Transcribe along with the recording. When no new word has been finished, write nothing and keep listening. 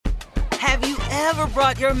Have you ever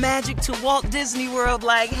brought your magic to Walt Disney World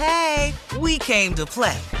like, hey, we came to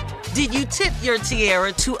play? Did you tip your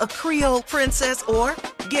tiara to a Creole princess or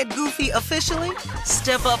get goofy officially?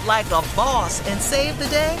 Step up like a boss and save the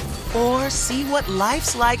day? Or see what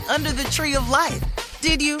life's like under the tree of life?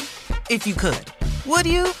 Did you? If you could. Would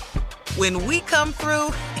you? When we come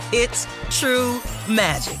through, it's true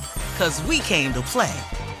magic. 'Cause we came to play.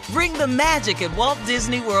 Bring the magic at Walt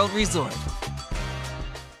Disney World Resort.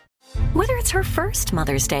 Whether it's her first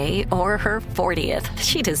Mother's Day or her 40th,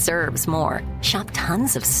 she deserves more. Shop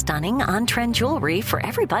tons of stunning on-trend jewelry for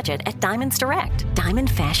every budget at Diamonds Direct. Diamond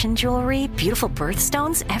fashion jewelry, beautiful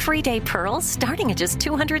birthstones, everyday pearls starting at just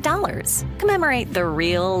 $200. Commemorate the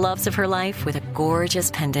real loves of her life with a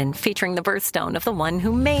gorgeous pendant featuring the birthstone of the one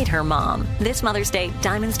who made her mom. This Mother's Day,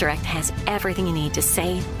 Diamonds Direct has everything you need to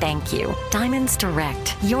say thank you. Diamonds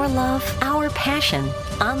Direct. Your love, our passion.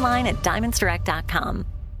 Online at diamondsdirect.com.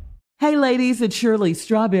 Hey ladies, it's Shirley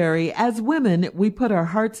Strawberry. As women, we put our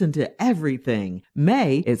hearts into everything.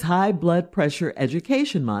 May is High Blood Pressure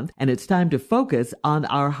Education Month, and it's time to focus on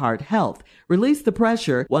our heart health. Release the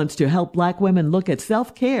Pressure wants to help Black women look at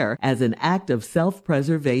self-care as an act of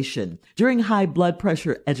self-preservation. During High Blood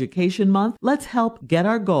Pressure Education Month, let's help get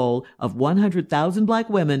our goal of 100,000 Black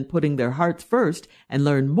women putting their hearts first and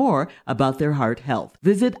learn more about their heart health.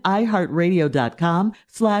 Visit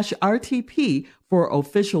iHeartRadio.com/RTP for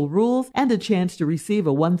official rules and a chance to receive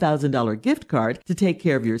a $1,000 gift card to take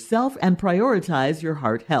care of yourself and prioritize your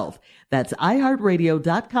heart health. That's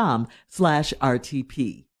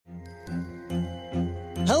iHeartRadio.com/RTP.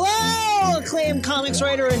 Hello, acclaimed comics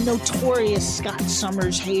writer and notorious Scott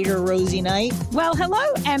Summers hater, Rosie Knight. Well, hello,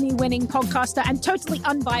 Emmy-winning podcaster and totally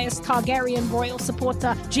unbiased Targaryen royal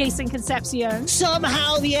supporter, Jason Concepcion.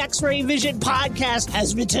 Somehow the X-Ray Vision podcast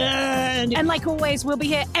has returned. And like always, we'll be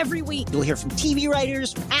here every week. You'll hear from TV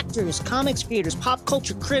writers, actors, comics creators, pop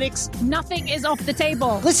culture critics. Nothing is off the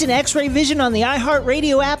table. Listen to X-Ray Vision on the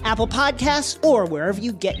iHeartRadio app, Apple Podcasts, or wherever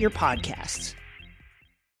you get your podcasts.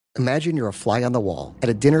 Imagine you're a fly on the wall at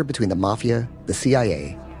a dinner between the Mafia, the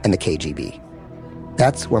CIA, and the KGB.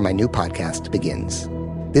 That's where my new podcast begins.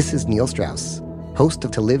 This is Neil Strauss, host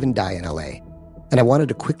of To Live and Die in LA, and I wanted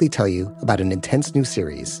to quickly tell you about an intense new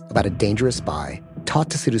series about a dangerous spy taught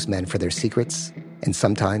to seduce men for their secrets and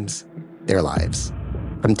sometimes their lives.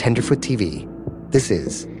 From Tenderfoot TV, this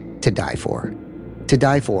is To Die For. To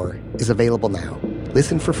Die For is available now.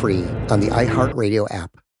 Listen for free on the iHeartRadio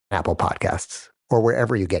app, Apple Podcasts, or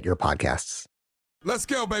wherever you get your podcasts. Let's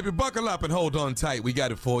go, baby. Buckle up and hold on tight. We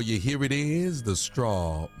got it for you. Here it is, the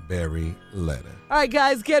Strawberry Letter. All right,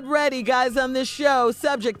 guys, get ready. Guys, on this show,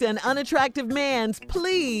 subject: an unattractive man's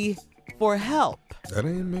plea for help. That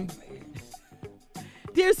ain't me.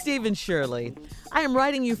 Dear Stephen Shirley, I am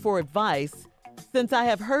writing you for advice since I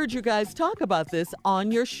have heard you guys talk about this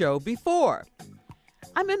on your show before.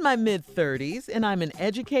 I'm in my mid-30s, and I'm an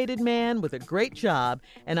educated man with a great job,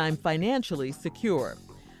 and I'm financially secure.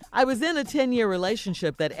 I was in a 10-year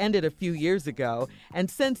relationship that ended a few years ago,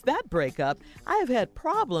 and since that breakup, I have had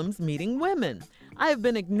problems meeting women. I have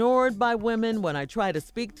been ignored by women when I try to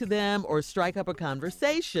speak to them or strike up a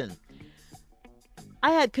conversation.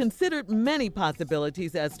 I had considered many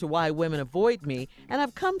possibilities as to why women avoid me, and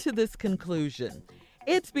I've come to this conclusion.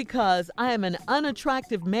 It's because I am an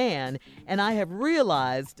unattractive man, and I have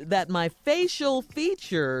realized that my facial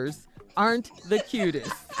features aren't the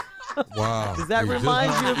cutest. Wow. Does that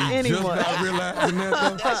remind you of anyone? Just not realizing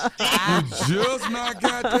that, though? You just not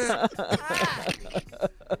got that?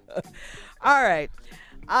 All right.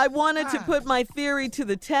 I wanted to put my theory to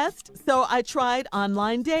the test, so I tried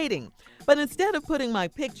online dating. But instead of putting my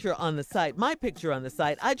picture on the site,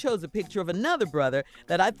 I chose a picture of another brother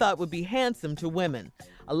that I thought would be handsome to women.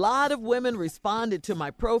 A lot of women responded to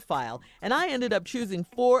my profile, and I ended up choosing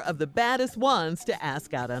 4 of the baddest ones to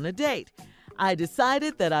ask out on a date. I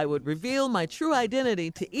decided that I would reveal my true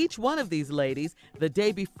identity to each one of these ladies the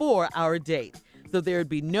day before our date, so there would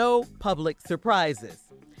be no public surprises.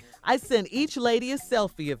 I sent each lady a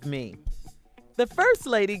selfie of me. The first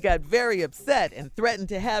lady got very upset and threatened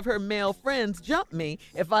to have her male friends jump me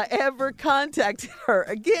if I ever contacted her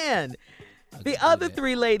again. The other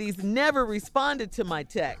 3 ladies never responded to my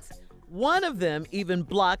text. One of them even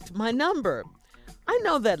blocked my number. I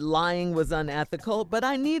know that lying was unethical, but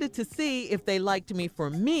I needed to see if they liked me for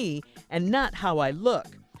me and not how I look.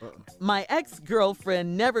 My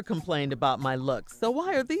ex-girlfriend never complained about my looks, so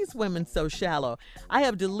why are these women so shallow? I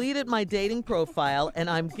have deleted my dating profile, and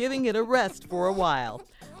I'm giving it a rest for a while.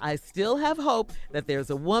 I still have hope that there's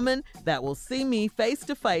a woman that will see me face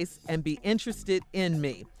to face and be interested in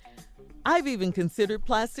me. I've even considered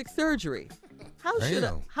plastic surgery. How should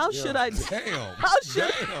I? Damn. How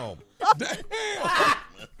should? Damn.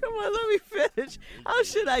 Come on, let me finish. How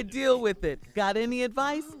should I deal with it? Got any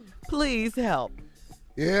advice? Please help.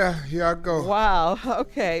 Yeah, here I go. Wow.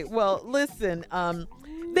 Okay. Well, listen.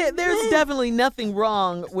 There's definitely nothing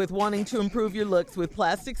wrong with wanting to improve your looks with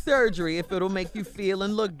plastic surgery if it'll make you feel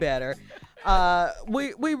and look better.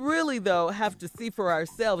 We really, though, have to see for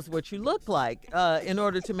ourselves what you look like in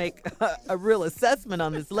order to make a real assessment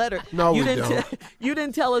on this letter. No, we don't. You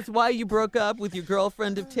didn't tell us why you broke up with your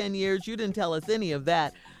girlfriend of 10 years. You didn't tell us any of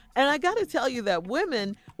that. And I got to tell you that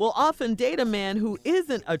women will often date a man who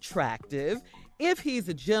isn't attractive if he's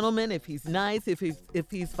a gentleman, if he's nice, if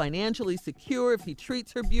he's financially secure, if he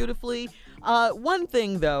treats her beautifully. One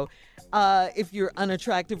thing, though, if you're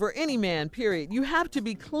unattractive, or any man, period, you have to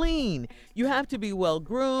be clean. You have to be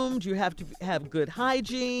well-groomed. You have to have good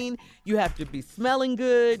hygiene. You have to be smelling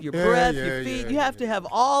good, your breath, your feet. You have to have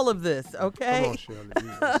all of this, okay? Come on,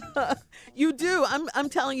 Shirley. You do. I'm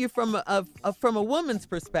telling you from a woman's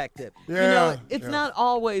perspective. Yeah, It's not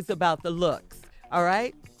always about the looks, all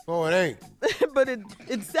right? Oh, it ain't. But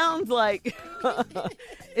it sounds like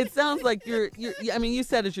you're I mean, you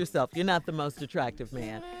said it yourself. You're not the most attractive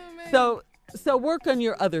man. So work on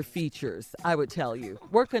your other features, I would tell you.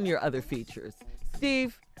 Work on your other features.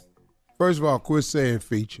 Steve? First of all, quit saying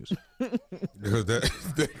features.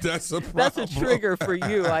 That's a problem. That's a trigger for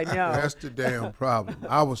you, I know. That's the damn problem.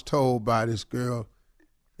 I was told by this girl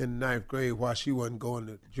in the 9th grade why she wasn't going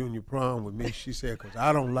to junior prom with me. She said, because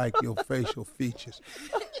I don't like your facial features.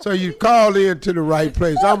 So you called in to the right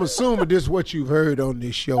place. I'm assuming this is what you've heard on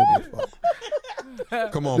this show before.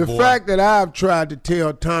 Come on, the boy. fact that I've tried to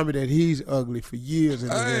tell Tommy that he's ugly for years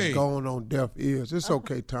and it's going on deaf ears. It's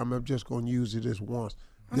okay, Tommy. I'm just going to use it this once.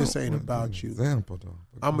 This ain't about you. Example, though.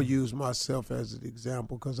 I'm going to use myself as an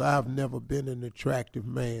example because I've never been an attractive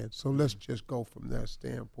man. So let's just go from that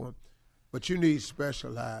standpoint. But you need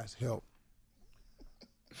specialized help.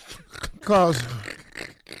 Because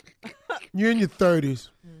you're in your 30s.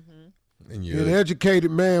 And You're an educated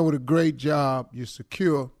man with a great job. You're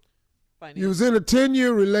secure. You was in a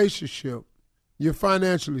 10-year relationship. You're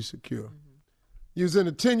financially secure. You was in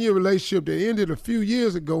a 10-year relationship that ended a few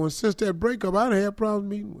years ago, and since that breakup, I done had problems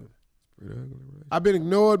meeting women. I've been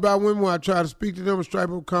ignored by women when I try to speak to them and strike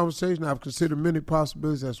up a conversation. I've considered many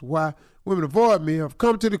possibilities as to why women avoid me. I've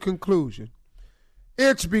come to the conclusion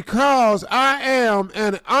it's because I am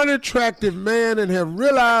an unattractive man and have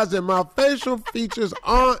realized that my facial features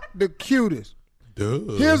aren't the cutest. Duh.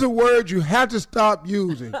 Here's a word you have to stop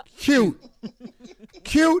using. Cute.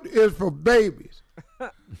 Cute is for babies.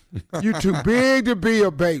 You're too big to be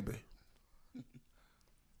a baby.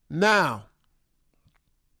 Now,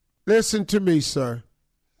 listen to me, sir.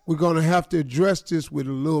 We're going to have to address this with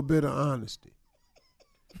a little bit of honesty.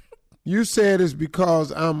 You said it's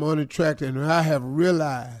because I'm unattractive and I have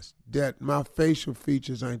realized that my facial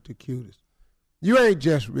features ain't the cutest. You ain't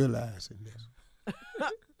just realizing this.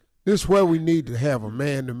 This is where we need to have a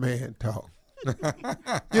man-to-man talk.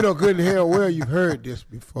 You know good and hell well you've heard this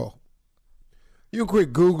before. You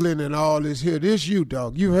quit Googling and all this here. This you,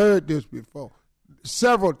 dog. You heard this before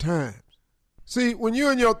several times. See, when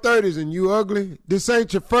you're in your 30s and you ugly, this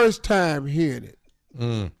ain't your first time hearing it.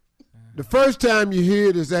 The first time you hear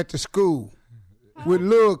it is at the school with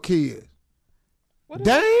little kids.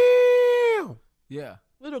 Damn! Yeah.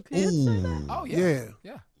 Little kids say that? Oh, yeah.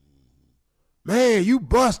 Yeah. Man, you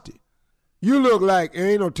busted. You look like,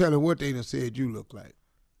 ain't no telling what they done said you look like.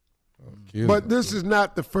 But this is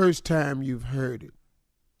not the first time you've heard it.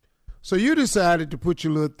 So you decided to put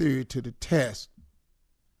your little theory to the test.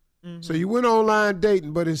 So you went online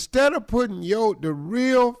dating, but instead of putting the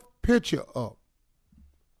real picture up,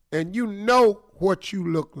 and you know what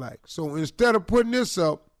you look like. So instead of putting this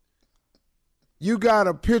up, you got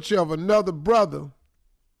a picture of another brother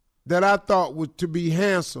that I thought was to be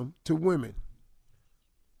handsome to women.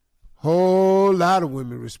 Whole lot of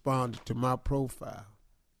women responded to my profile.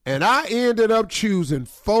 And I ended up choosing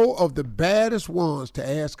 4 of the baddest ones to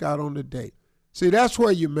ask out on the date. See, that's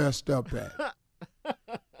where you messed up at.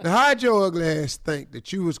 Now, how'd your ugly ass think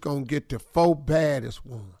that you was going to get the 4 baddest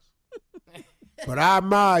ones? But I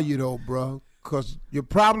admire you, though, bro, because your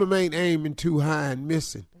problem ain't aiming too high and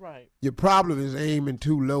missing. Right. Your problem is aiming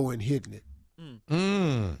too low and hitting it.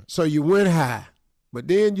 So you went high, but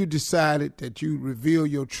then you decided that you'd reveal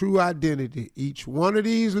your true identity to each one of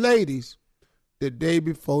these ladies the day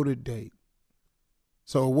before the date.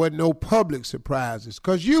 So it wasn't no public surprises,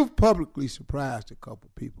 because you've publicly surprised a couple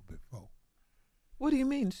people before. What do you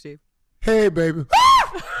mean, Steve? Hey, baby.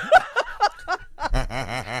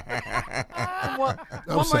 One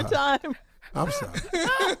more time. I'm sorry.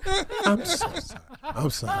 I'm so sorry. I'm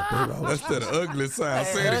sorry, baby. That's that ugly sound.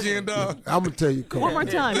 Say it again, dog. I'm going to tell you. One more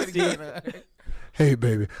time, Steve. Hey,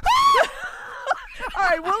 baby. All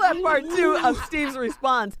right, we'll have part 2 of Steve's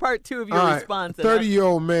response. Part 2 of your response.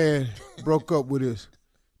 30-year-old man broke up with his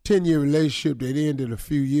 10-year relationship that ended a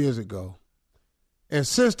few years ago. And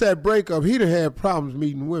since that breakup, he done had problems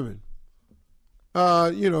meeting women.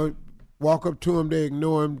 Walk up to him, they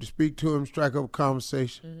ignore him, speak to him, strike up a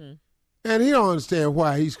conversation. Mm-hmm. And he don't understand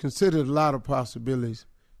why. He's considered a lot of possibilities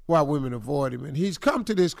why women avoid him. And he's come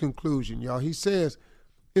to this conclusion, y'all. He says,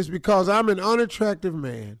 it's because I'm an unattractive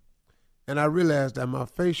man, and I realize that my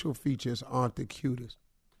facial features aren't the cutest.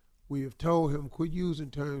 We have told him, quit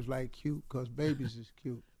using terms like cute, because babies is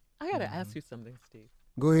cute. I got to ask you something, Steve.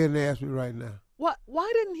 Go ahead and ask me right now.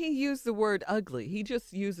 Why didn't he use the word ugly? He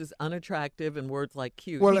just uses unattractive and words like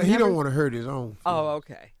cute. Well, he don't want to hurt his own feelings. Oh,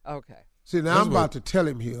 okay. See, now I'm about to tell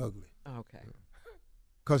him he ugly. Okay.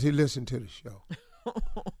 Because he listened to the show.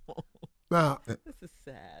 Now, this is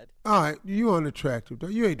sad. All right, you unattractive, though.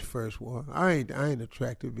 You ain't the first one. I ain't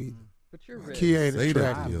attractive either. But you're rich. Key ain't Say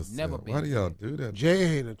attractive. Never been. Why do y'all do that?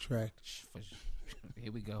 Jay ain't attractive.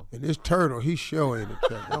 Here we go. And this turtle, he sure ain't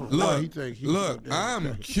attractive.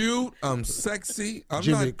 I'm cute. I'm sexy. I'm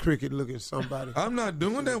Jimmy not Cricket looking somebody. I'm not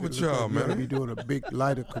doing that with y'all, man. man. Be doing a big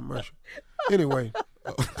lighter commercial. Anyway,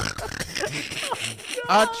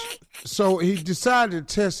 so he decided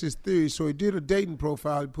to test his theory. So he did a dating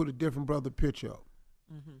profile. He put a different brother picture up.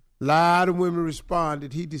 Mm-hmm. A lot of women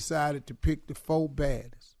responded. He decided to pick the 4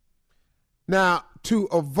 baddest. Now, to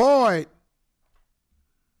avoid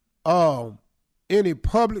any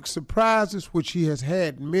public surprises, which he has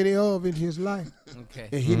had many of in his life,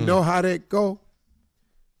 and he know how that go.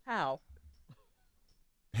 How?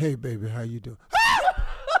 Hey, baby, how you doing?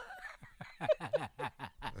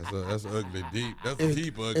 That's ugly deep. That's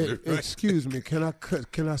deep ugly. Right? Excuse me, can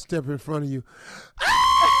I step in front of you?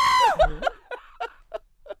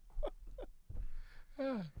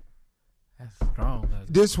 That's strong.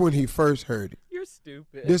 This when he first heard it. You're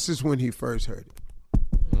stupid. This is when he first heard it.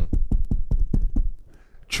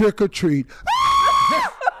 Trick or treat.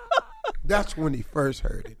 That's when he first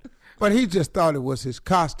heard it. But he just thought it was his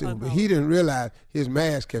costume, but he didn't realize his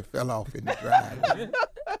mask had fell off in the driveway.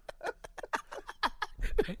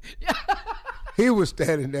 He was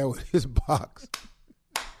standing there with his box,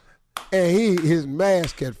 and his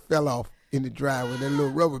mask had fell off in the driveway. That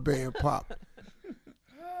little rubber band popped,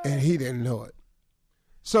 and he didn't know it.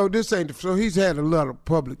 So he's had a lot of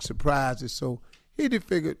public surprises. So he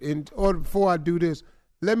figured, in order before I do this,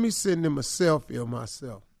 let me send him a selfie of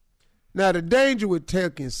myself. Now, the danger with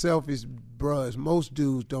taking selfies, bruh, is most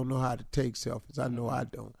dudes don't know how to take selfies. I know I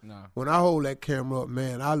don't. No. When I hold that camera up,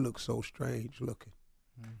 man, I look so strange looking.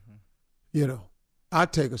 Mm-hmm. You know, I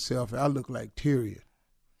take a selfie, I look like Tyrion.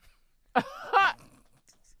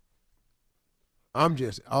 I'm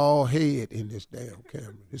just all head in this damn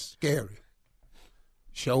camera. It's scary.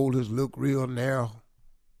 Shoulders look real narrow.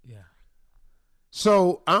 Yeah.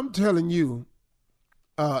 So I'm telling you,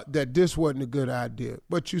 that this wasn't a good idea.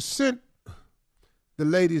 But you sent the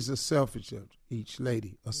ladies a selfie, each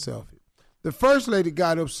lady a selfie. The first lady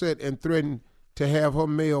got upset and threatened to have her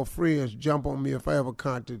male friends jump on me if I ever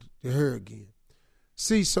contacted her again.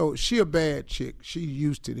 See, so she a bad chick. She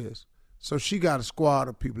used to this. So she got a squad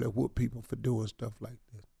of people that whoop people for doing stuff like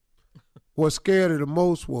this. What scared her the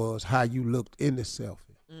most was how you looked in the selfie.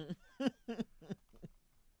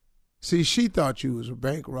 See, she thought you was a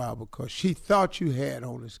bank robber because she thought you had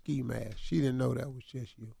on a ski mask. She didn't know that was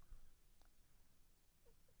just you.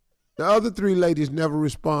 The other 3 ladies never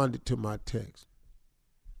responded to my text.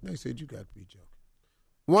 They said, you got to be joking.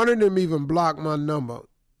 One of them even blocked my number.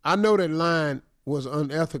 I know that line was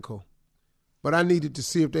unethical, but I needed to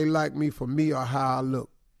see if they like me for me or how I look.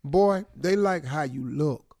 Boy, they like how you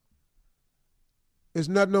look. There's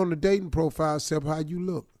nothing on the dating profile except how you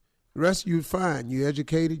look. The rest of you fine. You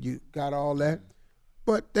educated. You got all that.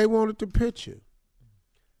 But they wanted the picture.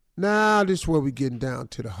 Now this is where we're getting down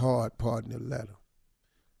to the hard part in the letter.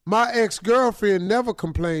 My ex-girlfriend never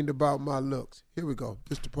complained about my looks. Here we go.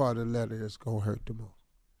 This is the part of the letter that's going to hurt the most.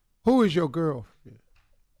 Who is your girlfriend?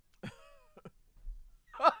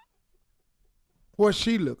 What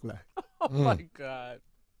she look like? Oh, my God.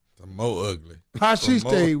 The more ugly. How she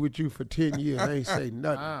stayed with you for 10 years? I ain't say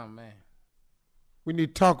nothing. Oh, man. We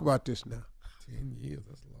need to talk about this now. 10 years,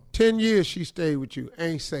 that's long. 10 years she stayed with you.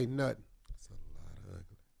 Ain't say nothing. That's a lot of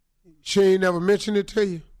ugly. She ain't never mentioned it to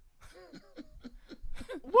you?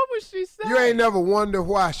 What was she saying? You ain't never wonder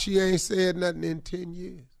why she ain't said nothing in 10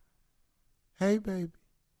 years. Hey, baby.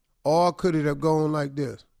 Or could it have gone like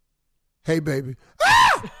this? Hey, baby.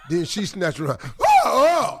 Ah! Then she snatched around.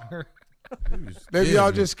 Oh! Maybe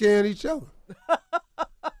y'all just scaring each other.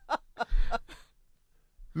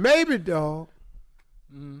 Maybe, dog,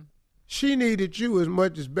 she needed you as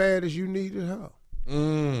much as bad as you needed her.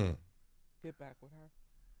 Get back with her.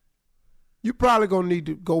 You probably going to need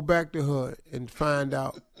to go back to her and find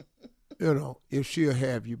out, if she'll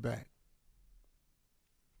have you back.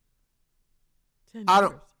 10 I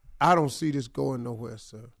years. don't see this going nowhere,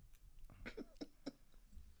 sir.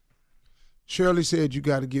 Shirley said you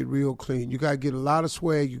got to get real clean. You got to get a lot of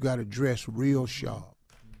swag. You got to dress real sharp.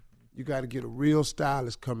 You got to get a real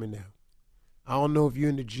stylist coming out. I don't know if you're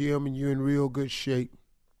in the gym and you're in real good shape,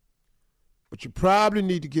 but you probably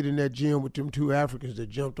need to get in that gym with them 2 Africans that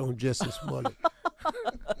jumped on Jussie Smollett.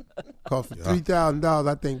 Because for $3,000,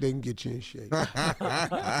 I think they can get you in shape.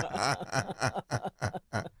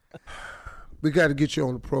 We got to get you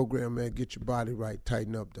on the program, man. Get your body right.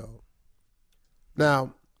 Tighten up, dog.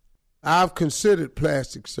 Now, I've considered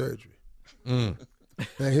plastic surgery. Now,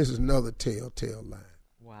 here's another telltale line.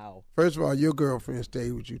 Wow. First of all, your girlfriend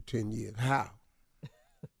stayed with you 10 years. How?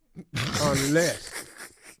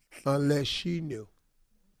 Unless she knew.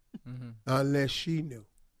 Unless she knew.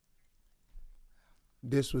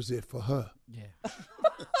 This was it for her. Yeah.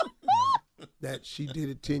 That she did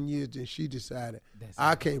it 10 years, then she decided,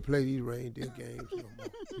 I can't play these reindeer games no more.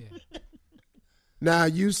 Yeah. Now,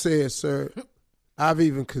 you said, sir, I've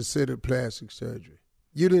even considered plastic surgery.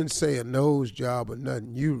 You didn't say a nose job or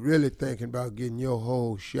nothing. You really thinking about getting your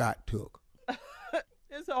whole shot took.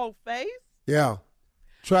 His whole face? Yeah.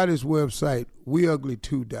 Try this website,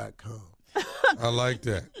 weugly2.com. I like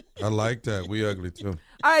that. We ugly too.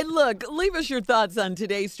 All right, look, leave us your thoughts on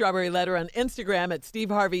today's Strawberry Letter on Instagram at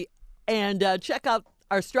Steve Harvey, and check out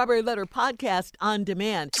our Strawberry Letter podcast on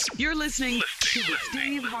demand. You're listening to the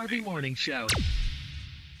Steve Harvey Morning Show.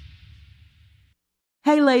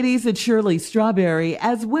 Hey ladies, it's Shirley Strawberry.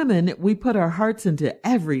 As women, we put our hearts into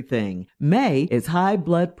everything. May is High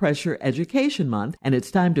Blood Pressure Education Month, and it's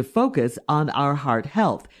time to focus on our heart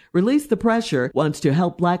health. Release the Pressure wants to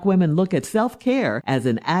help Black women look at self-care as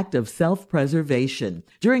an act of self-preservation.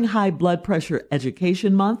 During High Blood Pressure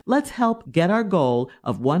Education Month, let's help get our goal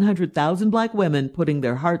of 100,000 Black women putting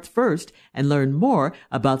their hearts first and learn more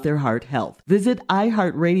about their heart health. Visit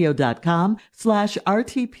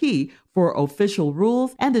iHeartRadio.com/RTP for official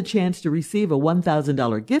rules and a chance to receive a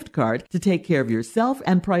 $1,000 gift card to take care of yourself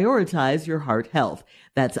and prioritize your heart health.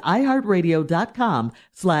 That's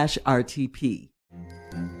iHeartRadio.com/RTP.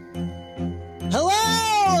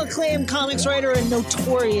 Hello, acclaimed comics writer and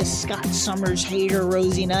notorious Scott Summers hater,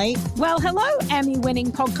 Rosie Knight. Well, hello,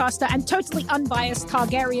 Emmy-winning podcaster and totally unbiased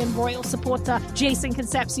Targaryen royal supporter, Jason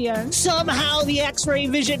Concepcion. Somehow the X-Ray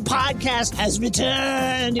Vision podcast has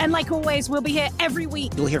returned. And like always, we'll be here every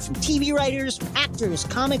week. You'll hear from TV writers, actors,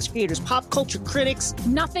 comics creators, pop culture critics.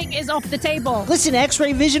 Nothing is off the table. Listen to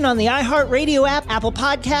X-Ray Vision on the iHeartRadio app, Apple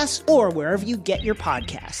Podcasts, or wherever you get your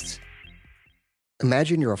podcasts.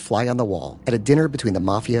 Imagine you're a fly on the wall at a dinner between the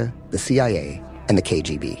mafia, the CIA, and the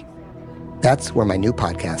KGB. That's where my new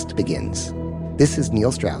podcast begins. This is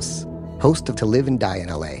Neil Strauss, host of To Live and Die in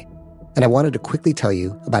LA, and I wanted to quickly tell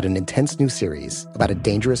you about an intense new series about a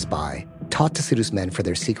dangerous spy taught to seduce men for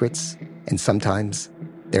their secrets and sometimes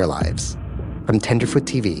their lives. From Tenderfoot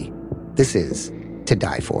TV, this is To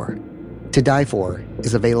Die For. To Die For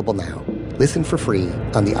is available now. Listen for free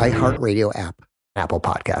on the iHeartRadio app, Apple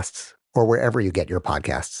Podcasts, or wherever you get your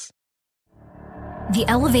podcasts. The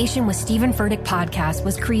Elevation with Stephen Furtick podcast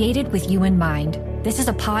was created with you in mind. This is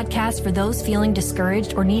a podcast for those feeling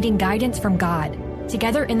discouraged or needing guidance from God.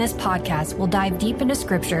 Together in this podcast, we'll dive deep into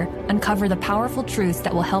Scripture, uncover the powerful truths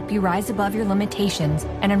that will help you rise above your limitations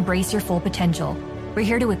and embrace your full potential. We're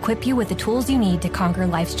here to equip you with the tools you need to conquer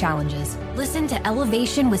life's challenges. Listen to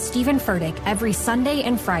Elevation with Stephen Furtick every Sunday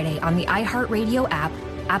and Friday on the iHeartRadio app,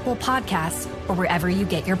 Apple Podcasts, or wherever you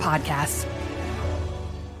get your podcasts.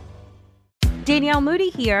 Danielle Moody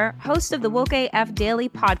here, host of the Woke AF Daily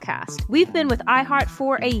podcast. We've been with iHeart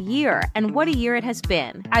for a year, and what a year it has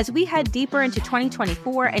been. As we head deeper into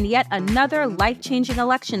 2024 and yet another life-changing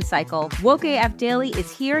election cycle, Woke AF Daily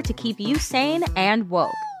is here to keep you sane and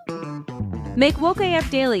woke. Make Woke AF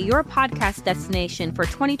Daily your podcast destination for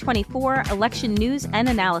 2024 election news and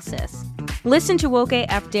analysis. Listen to Woke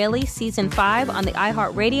AF Daily Season 5 on the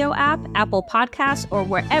iHeartRadio app, Apple Podcasts, or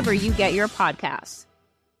wherever you get your podcasts.